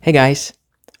Hey guys,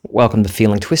 welcome to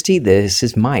Feeling Twisty. This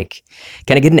is Mike.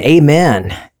 Can I get an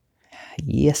amen?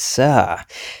 Yes, sir.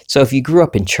 So if you grew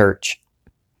up in church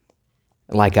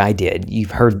like I did,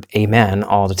 you've heard amen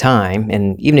all the time.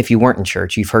 And even if you weren't in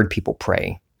church, you've heard people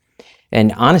pray.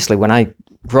 And honestly,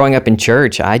 growing up in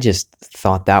church, I just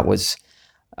thought that was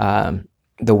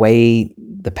the way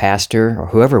the pastor or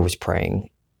whoever was praying.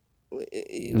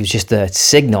 It was just a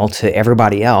signal to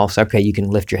everybody else. Okay, you can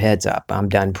lift your heads up. I'm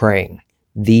done praying.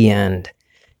 The end.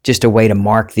 Just a way to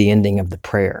mark the ending of the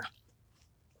prayer.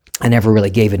 I never really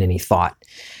gave it any thought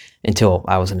until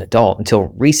I was an adult,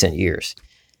 until recent years.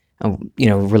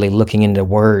 Really looking into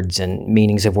words and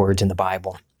meanings of words in the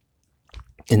Bible.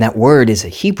 And that word is a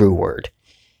Hebrew word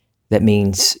that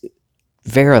means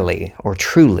verily or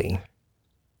truly.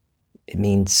 It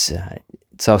means,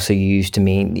 it's also used to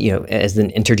mean, as an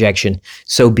interjection,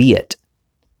 so be it,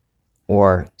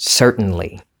 or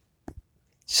certainly.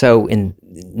 So in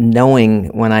knowing,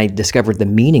 when I discovered the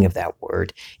meaning of that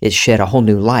word, it shed a whole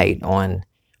new light on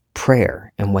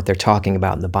prayer and what they're talking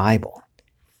about in the Bible.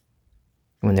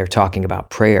 When they're talking about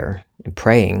prayer and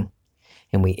praying,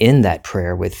 and we end that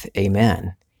prayer with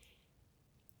amen,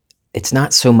 it's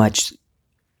not so much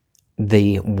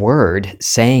the word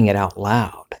saying it out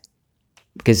loud,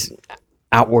 because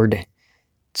outward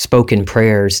spoken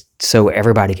prayers so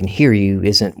everybody can hear you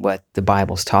isn't what the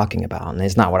Bible's talking about, and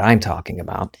it's not what I'm talking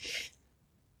about.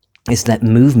 It's that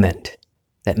movement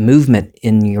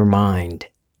in your mind,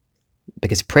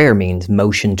 because prayer means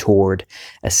motion toward,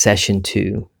 accession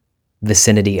to,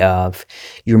 vicinity of.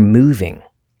 You're moving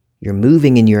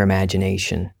in your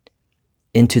imagination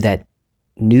into that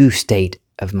new state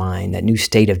of mind, that new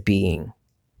state of being,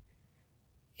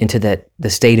 into the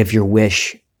state of your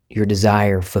wish, your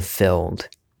desire fulfilled.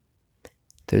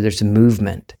 There's a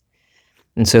movement.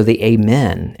 And so the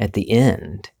amen at the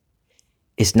end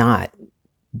is not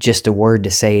just a word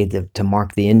to say to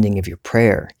mark the ending of your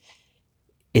prayer.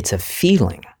 It's a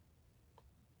feeling.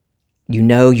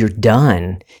 You're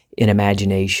done in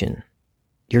imagination.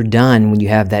 You're done when you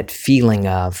have that feeling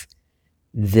of,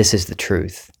 this is the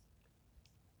truth.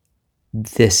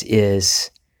 This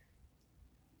is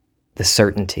the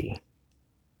certainty.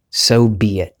 So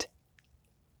be it.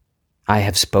 I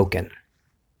have spoken.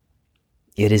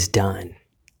 It is done.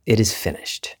 It is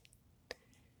finished.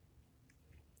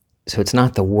 So it's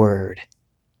not the word.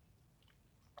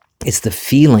 It's the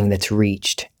feeling that's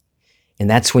reached. And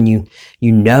that's when you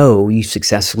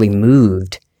successfully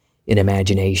moved in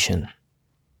imagination.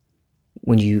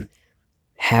 When you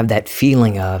have that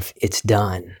feeling of, it's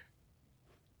done.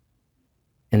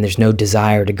 And there's no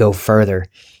desire to go further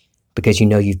because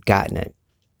you've gotten it.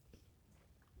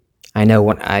 I know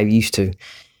when I used to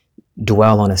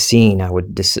dwell on a scene,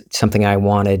 something I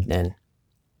wanted, and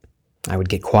I would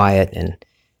get quiet and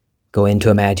go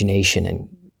into imagination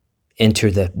and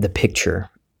enter the picture,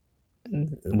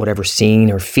 whatever scene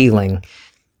or feeling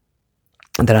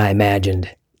that I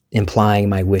imagined, implying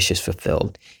my wish is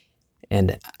fulfilled.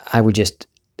 And I would just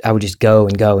go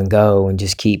and go and go and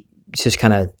just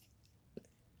kind of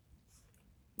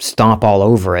stomp all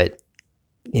over it,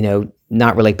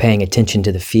 not really paying attention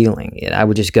to the feeling. I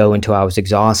would just go until I was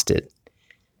exhausted,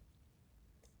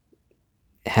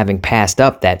 having passed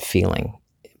up that feeling,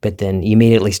 but then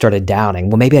immediately started doubting,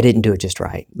 well, maybe I didn't do it just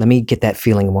right. Let me get that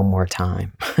feeling one more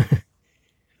time.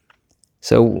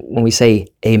 So when we say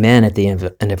amen at the end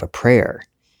of a prayer,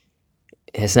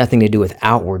 it has nothing to do with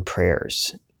outward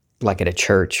prayers, like at a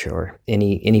church or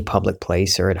any public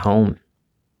place or at home.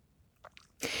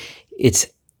 It's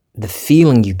the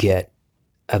feeling you get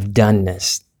of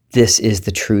doneness. This is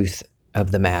the truth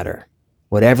of the matter.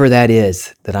 Whatever that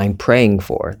is that I'm praying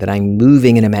for, that I'm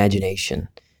moving in imagination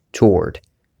toward,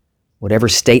 whatever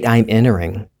state I'm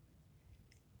entering,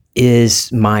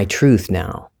 is my truth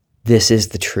now. This is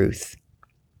the truth.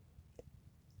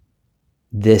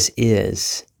 This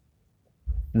is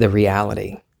the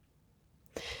reality.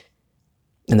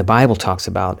 And the Bible talks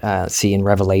about, in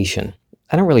Revelation.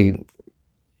 I don't really,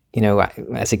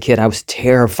 as a kid, I was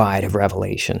terrified of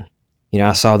Revelation.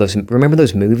 I saw remember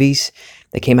those movies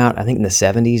that came out, I think in the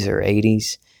 70s or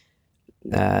 80s,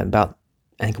 about,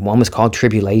 I think one was called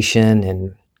Tribulation,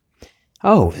 and it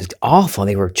was awful.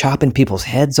 They were chopping people's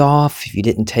heads off if you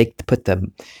didn't put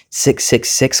the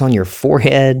 666 on your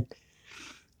forehead.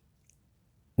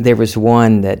 There was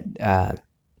one that,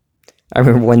 I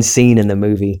remember one scene in the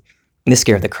movie, and this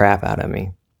scared the crap out of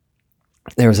me.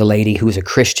 There was a lady who was a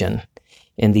Christian,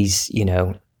 and these,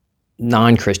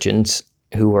 non-Christians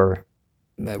who were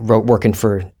working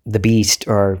for the beast,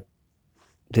 or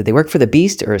did they work for the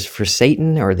beast or for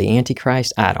Satan or the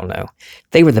Antichrist? I don't know.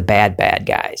 They were the bad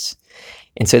guys.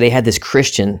 And so they had this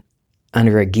Christian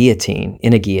under a guillotine,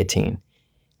 in a guillotine.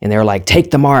 And they were like,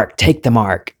 take the mark, take the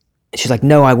mark. And she's like,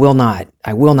 no, I will not.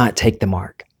 I will not take the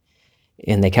mark.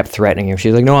 And they kept threatening her.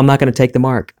 She's like, no, I'm not going to take the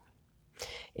mark.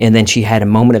 And then she had a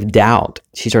moment of doubt.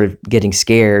 She started getting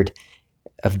scared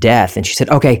of death. And she said,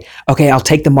 okay, I'll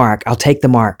take the mark. I'll take the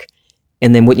mark.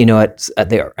 And then what you know,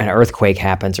 an earthquake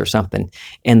happens or something.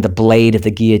 And the blade of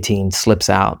the guillotine slips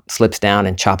down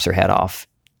and chops her head off.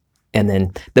 And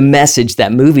then the message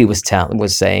that movie was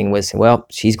saying was, well,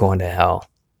 she's going to hell.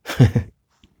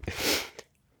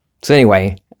 So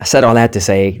anyway, I said all that to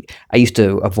say, I used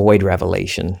to avoid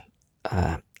Revelation.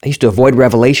 I used to avoid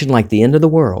Revelation like the end of the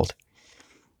world.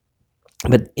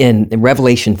 But in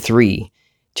Revelation 3,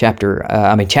 chapter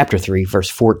 3, verse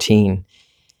 14,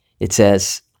 it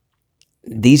says,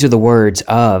 these are the words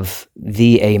of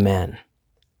the Amen.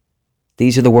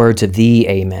 These are the words of the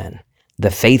Amen, the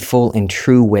faithful and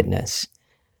true witness,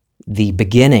 the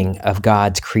beginning of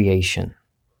God's creation.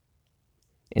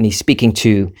 And he's speaking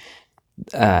to,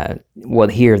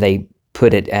 here they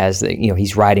put it as,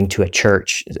 he's writing to a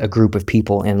church, a group of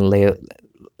people in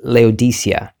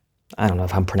Laodicea. I don't know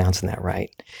if I'm pronouncing that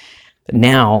right. But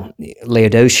now,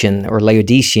 Laodicean,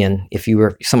 if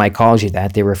somebody calls you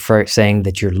that, they saying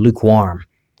that you're lukewarm.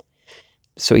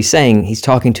 So he's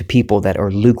talking to people that are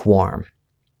lukewarm,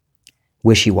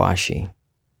 wishy-washy.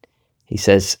 He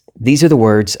says, these are the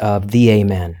words of the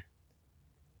Amen,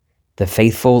 the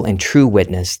faithful and true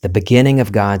witness, the beginning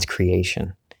of God's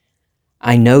creation.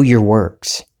 I know your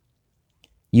works.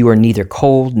 You are neither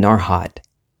cold nor hot.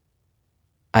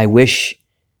 I wish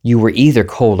you were either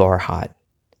cold or hot.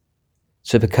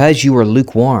 So because you are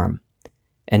lukewarm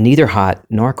and neither hot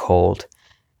nor cold,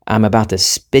 I'm about to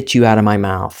spit you out of my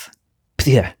mouth.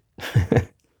 Yeah.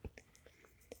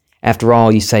 After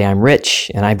all, you say I'm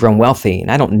rich and I've grown wealthy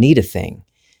and I don't need a thing.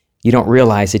 You don't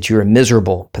realize that you're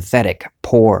miserable, pathetic,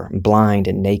 poor, blind,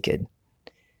 and naked.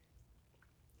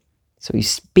 So he's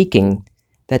speaking,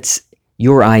 that's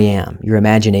your I am, your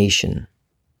imagination,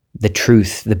 the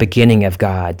truth, the beginning of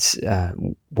God's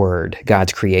word,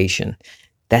 God's creation.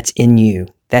 That's in you.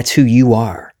 That's who you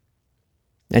are.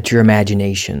 That's your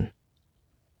imagination.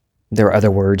 There are other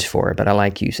words for it, but I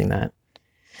like using that.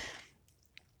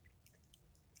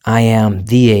 I am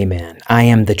the Amen. I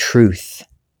am the truth.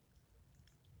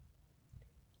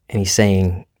 And it's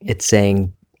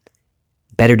saying,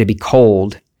 better to be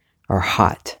cold or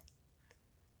hot.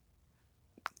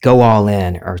 Go all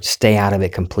in or stay out of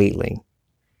it completely.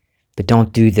 But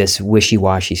don't do this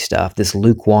wishy-washy stuff, this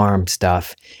lukewarm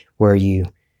stuff where you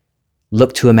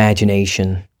look to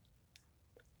imagination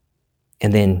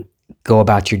and then go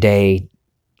about your day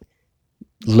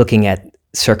looking at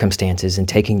circumstances and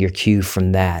taking your cue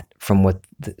from what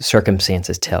the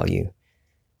circumstances tell you.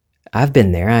 I've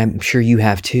been there. I'm sure you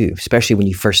have too, especially when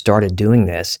you first started doing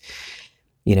this.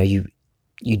 You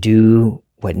do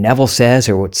what Neville says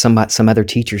or what some other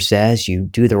teacher says. You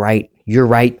do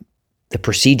the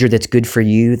procedure that's good for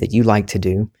you, that you like to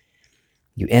do.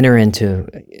 You enter into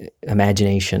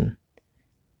imagination.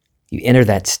 You enter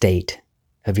that state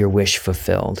of your wish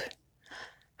fulfilled.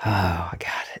 Oh, I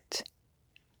got it.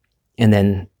 And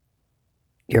then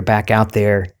you're back out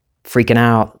there freaking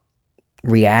out,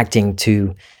 reacting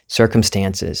to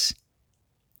circumstances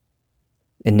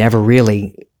and never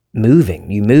really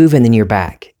moving. You move and then you're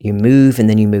back. You move and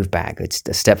then you move back. It's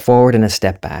a step forward and a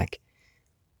step back.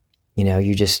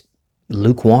 You're just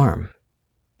lukewarm.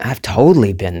 I've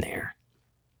totally been there.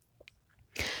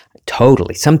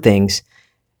 Totally. Some things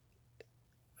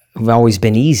have always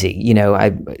been easy.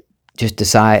 I just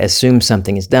assume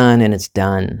something is done and it's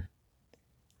done.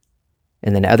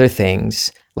 And then other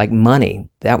things like money,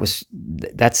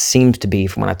 that seems to be,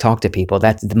 from when I talk to people,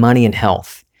 that's the money and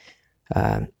health.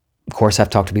 Of course, I've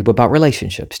talked to people about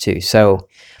relationships too. So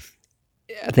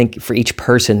I think for each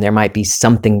person, there might be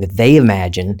something that they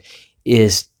imagine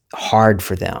is hard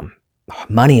for them.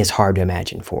 Money is hard to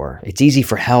imagine for. It's easy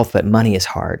for health, but money is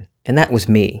hard. And that was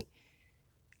me.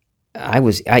 I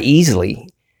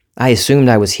assumed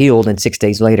I was healed, and 6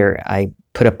 days later, I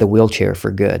put up the wheelchair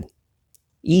for good.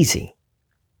 Easy.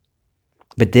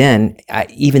 But then,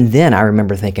 even then, I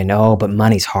remember thinking, oh, but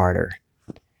money's harder.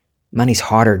 Money's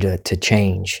harder to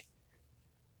change.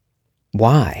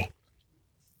 Why?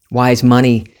 Why is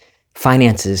money,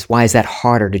 finances, why is that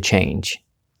harder to change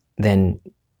than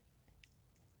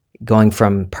going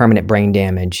from permanent brain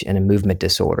damage and a movement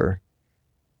disorder,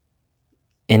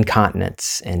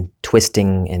 incontinence and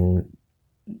twisting and,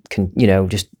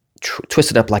 just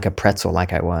twisted up like a pretzel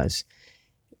like I was,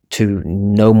 to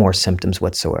no more symptoms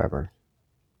whatsoever?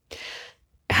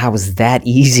 How is that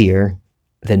easier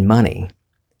than money?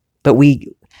 But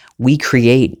we We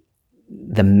create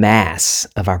the mass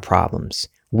of our problems.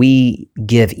 We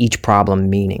give each problem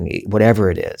meaning, whatever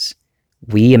it is.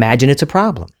 We imagine it's a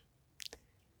problem.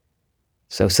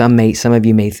 So some of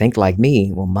you may think like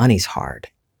me, well, money's hard.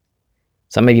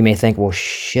 Some of you may think, well,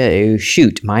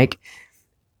 shoot, Mike,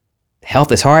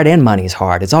 health is hard and money is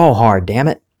hard. It's all hard, damn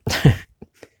it.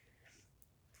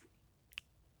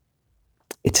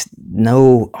 It's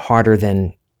no harder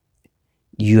than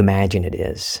you imagine it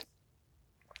is.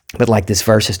 But like this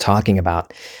verse is talking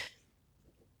about,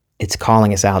 it's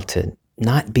calling us out to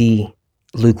not be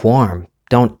lukewarm.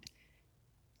 Don't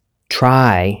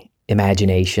try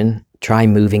imagination, try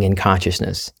moving in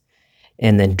consciousness,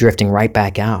 and then drifting right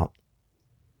back out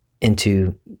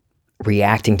into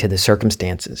reacting to the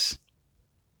circumstances.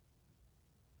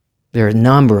 There are a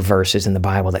number of verses in the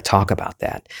Bible that talk about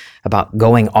that, about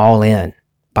going all in,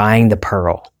 buying the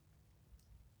pearl,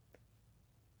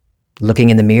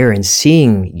 looking in the mirror and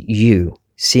seeing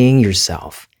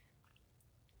yourself,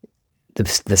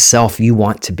 the self you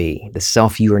want to be, the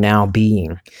self you are now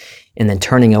being, and then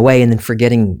turning away and then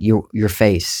forgetting your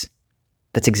face.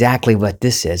 That's exactly what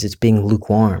this is. It's being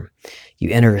lukewarm. You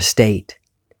enter a state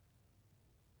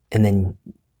and then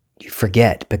you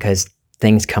forget because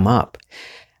things come up.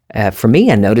 For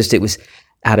me, I noticed it was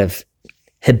out of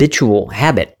habitual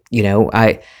habit.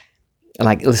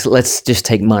 Let's just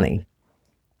take money.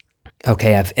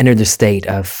 Okay, I've entered the state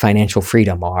of financial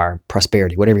freedom or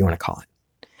prosperity, whatever you want to call it.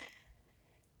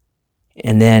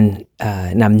 And then,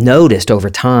 and I've noticed over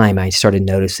time, I started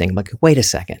noticing, like, wait a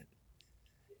second.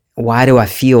 Why do I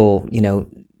feel,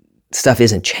 stuff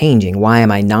isn't changing? Why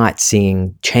am I not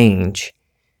seeing change?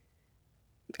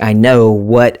 I know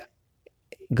what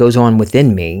goes on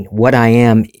within me, what I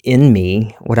am in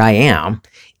me, what I am,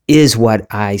 is what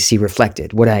I see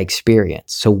reflected, what I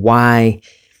experience. So why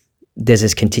does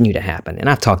this continue to happen? And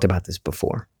I've talked about this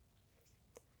before.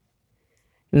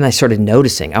 And I started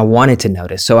noticing. I wanted to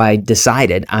notice. So I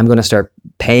decided I'm going to start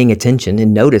paying attention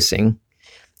and noticing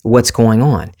what's going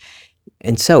on.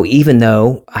 And so even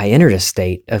though I entered a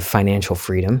state of financial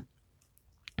freedom,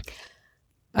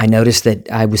 I noticed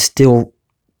that I was still,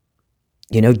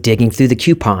 digging through the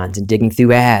coupons and digging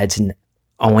through ads and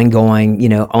only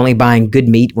buying good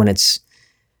meat when it's,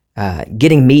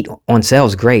 getting meat on sale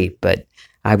is great, but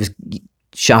I was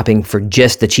shopping for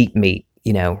just the cheap meat,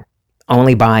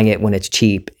 only buying it when it's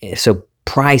cheap. So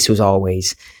price was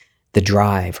always the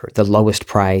drive, or the lowest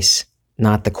price,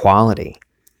 not the quality.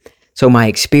 So my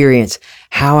experience,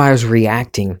 how I was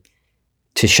reacting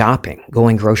to shopping,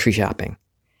 going grocery shopping,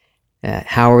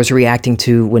 how I was reacting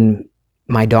to when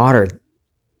my daughter,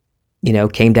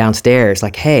 came downstairs,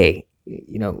 like, hey,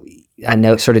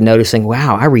 started noticing,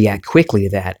 wow, I react quickly to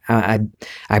that.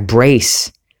 I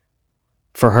brace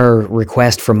for her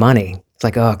request for money. It's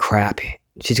like, oh crap,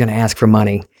 she's going to ask for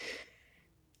money.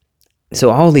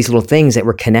 So all these little things that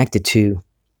were connected to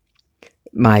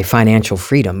my financial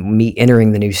freedom, me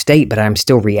entering the new state, but I'm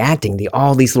still reacting to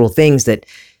all these little things that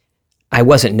I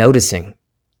wasn't noticing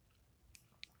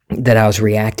that I was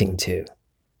reacting to.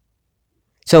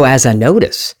 So as I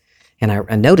notice, and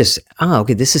I notice,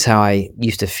 okay, this is how I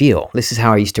used to feel. This is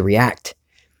how I used to react,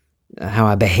 how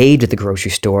I behaved at the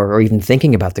grocery store or even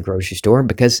thinking about the grocery store,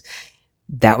 because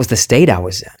that was the state I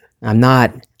was in.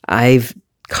 I've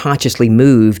consciously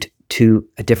moved to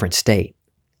a different state.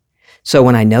 So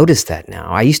when I noticed that now,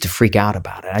 I used to freak out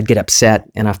about it. I'd get upset,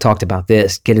 and I've talked about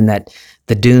this, get in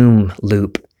the doom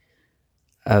loop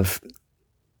of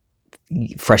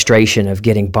frustration of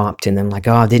getting bumped, and then like,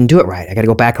 oh, I didn't do it right. I got to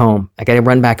go back home. I got to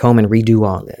run back home and redo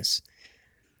all this.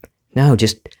 No,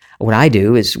 just what I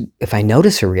do is if I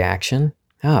notice a reaction,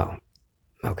 oh,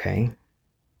 okay.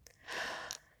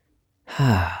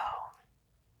 And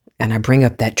I bring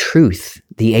up that truth,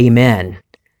 the amen.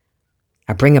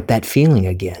 I bring up that feeling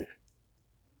again,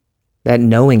 that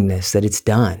knowingness that it's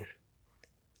done.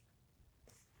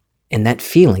 And that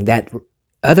feeling, that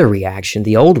other reaction,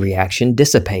 the old reaction,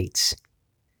 dissipates.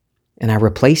 And I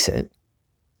replace it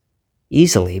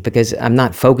easily because I'm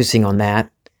not focusing on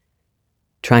that,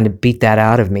 trying to beat that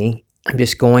out of me. I'm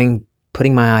just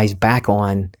putting my eyes back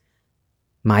on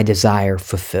my desire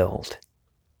fulfilled.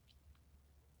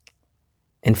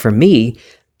 And for me,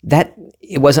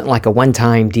 it wasn't like a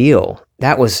one-time deal.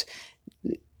 It was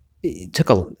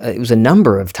a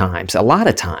number of times, a lot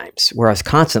of times, where I was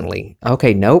constantly,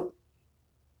 okay, nope,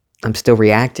 I'm still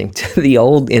reacting to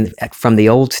from the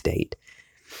old state.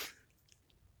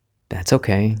 That's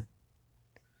okay.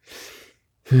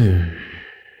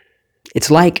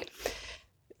 It's like,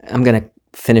 I'm going to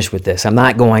finish with this. I'm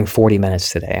not going 40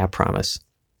 minutes today, I promise.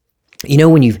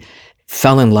 When you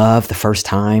fell in love the first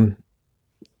time,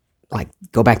 like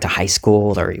go back to high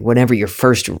school or whatever your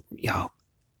first,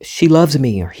 she loves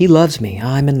me or he loves me.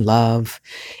 I'm in love.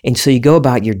 And so you go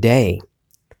about your day.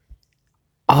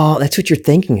 Oh, that's what you're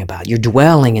thinking about. You're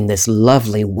dwelling in this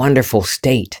lovely, wonderful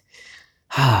state.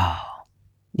 Oh,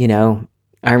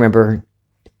 I remember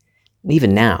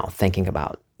even now thinking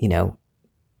about,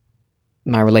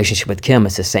 my relationship with Kim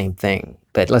is the same thing.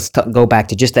 But let's go back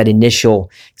to just that initial,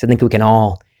 because I think we can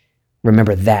all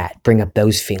remember that, bring up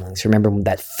those feelings. Remember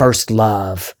that first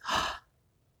love.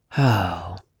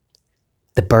 Oh,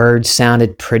 the birds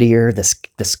sounded prettier.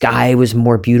 The sky was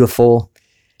more beautiful.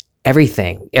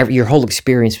 Everything, your whole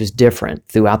experience was different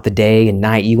throughout the day and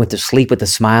night. You went to sleep with a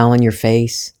smile on your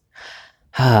face.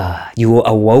 You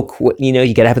awoke,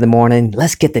 you get up in the morning,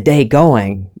 let's get the day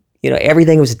going.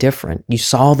 Everything was different. You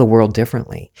saw the world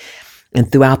differently.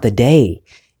 And throughout the day,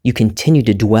 you continue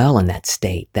to dwell in that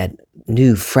state, that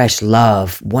new, fresh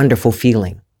love, wonderful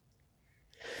feeling.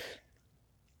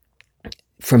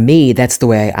 For me, that's the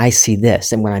way I see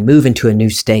this. And when I move into a new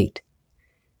state,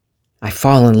 I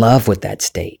fall in love with that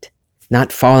state.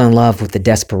 Not fall in love with the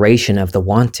desperation of the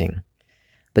wanting,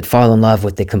 but fall in love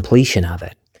with the completion of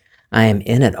it. I am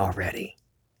in it already.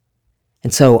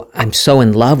 And so I'm so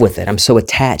in love with it. I'm so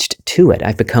attached to it.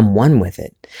 I've become one with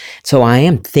it. So I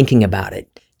am thinking about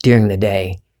it during the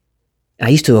day. I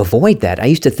used to avoid that. I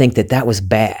used to think that that was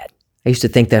bad. I used to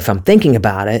think that if I'm thinking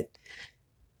about it,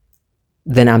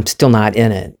 then I'm still not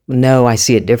in it. No, I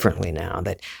see it differently now,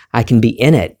 that I can be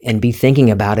in it and be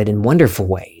thinking about it in wonderful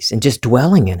ways and just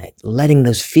dwelling in it, letting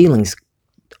those feelings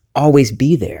always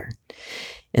be there.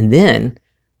 And then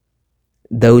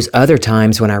those other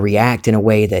times when I react in a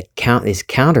way that is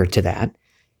counter to that,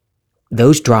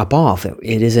 those drop off.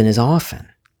 It isn't as often.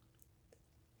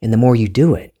 And the more you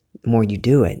do it,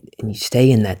 and you stay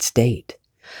in that state,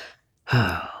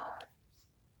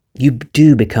 you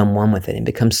do become one with it and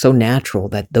become so natural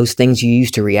that those things you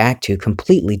used to react to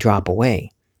completely drop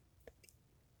away.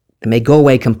 They may go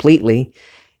away completely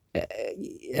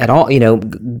at all,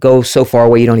 go so far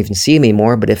away you don't even see them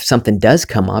anymore. But if something does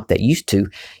come up that used to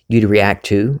you to react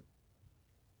to,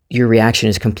 your reaction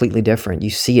is completely different. You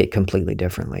see it completely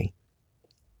differently.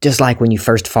 Just like when you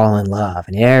first fall in love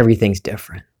and everything's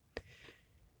different.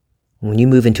 When you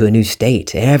move into a new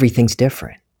state, everything's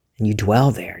different. And you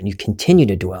dwell there and you continue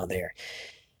to dwell there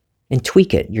and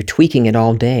tweak it. You're tweaking it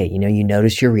all day. You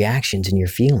notice your reactions and your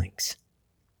feelings.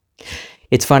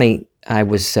 It's funny. I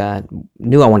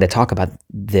knew I wanted to talk about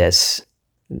this,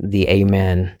 the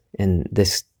amen, and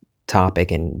this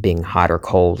topic and being hot or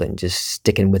cold and just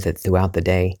sticking with it throughout the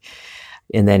day.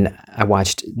 And then I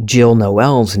watched Jill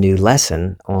Noel's new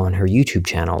lesson on her YouTube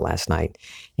channel last night,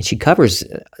 and she covers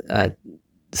a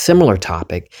similar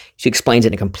topic. She explains it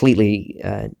in a completely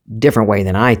different way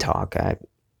than I talk.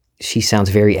 She sounds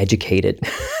very educated.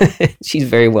 She's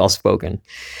very well spoken.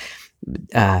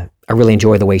 I really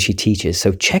enjoy the way she teaches.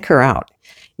 So check her out.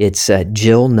 It's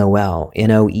Jill Noelle,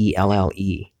 Noelle,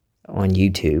 on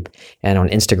YouTube. And on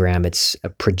Instagram, it's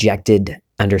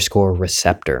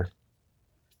projected_receptor.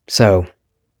 So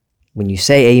when you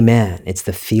say amen, it's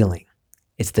the feeling.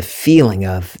 It's the feeling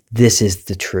of this is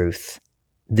the truth.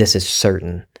 This is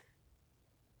certain.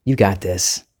 You got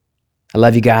this. I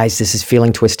love you guys. This is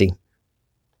Feeling Twisty.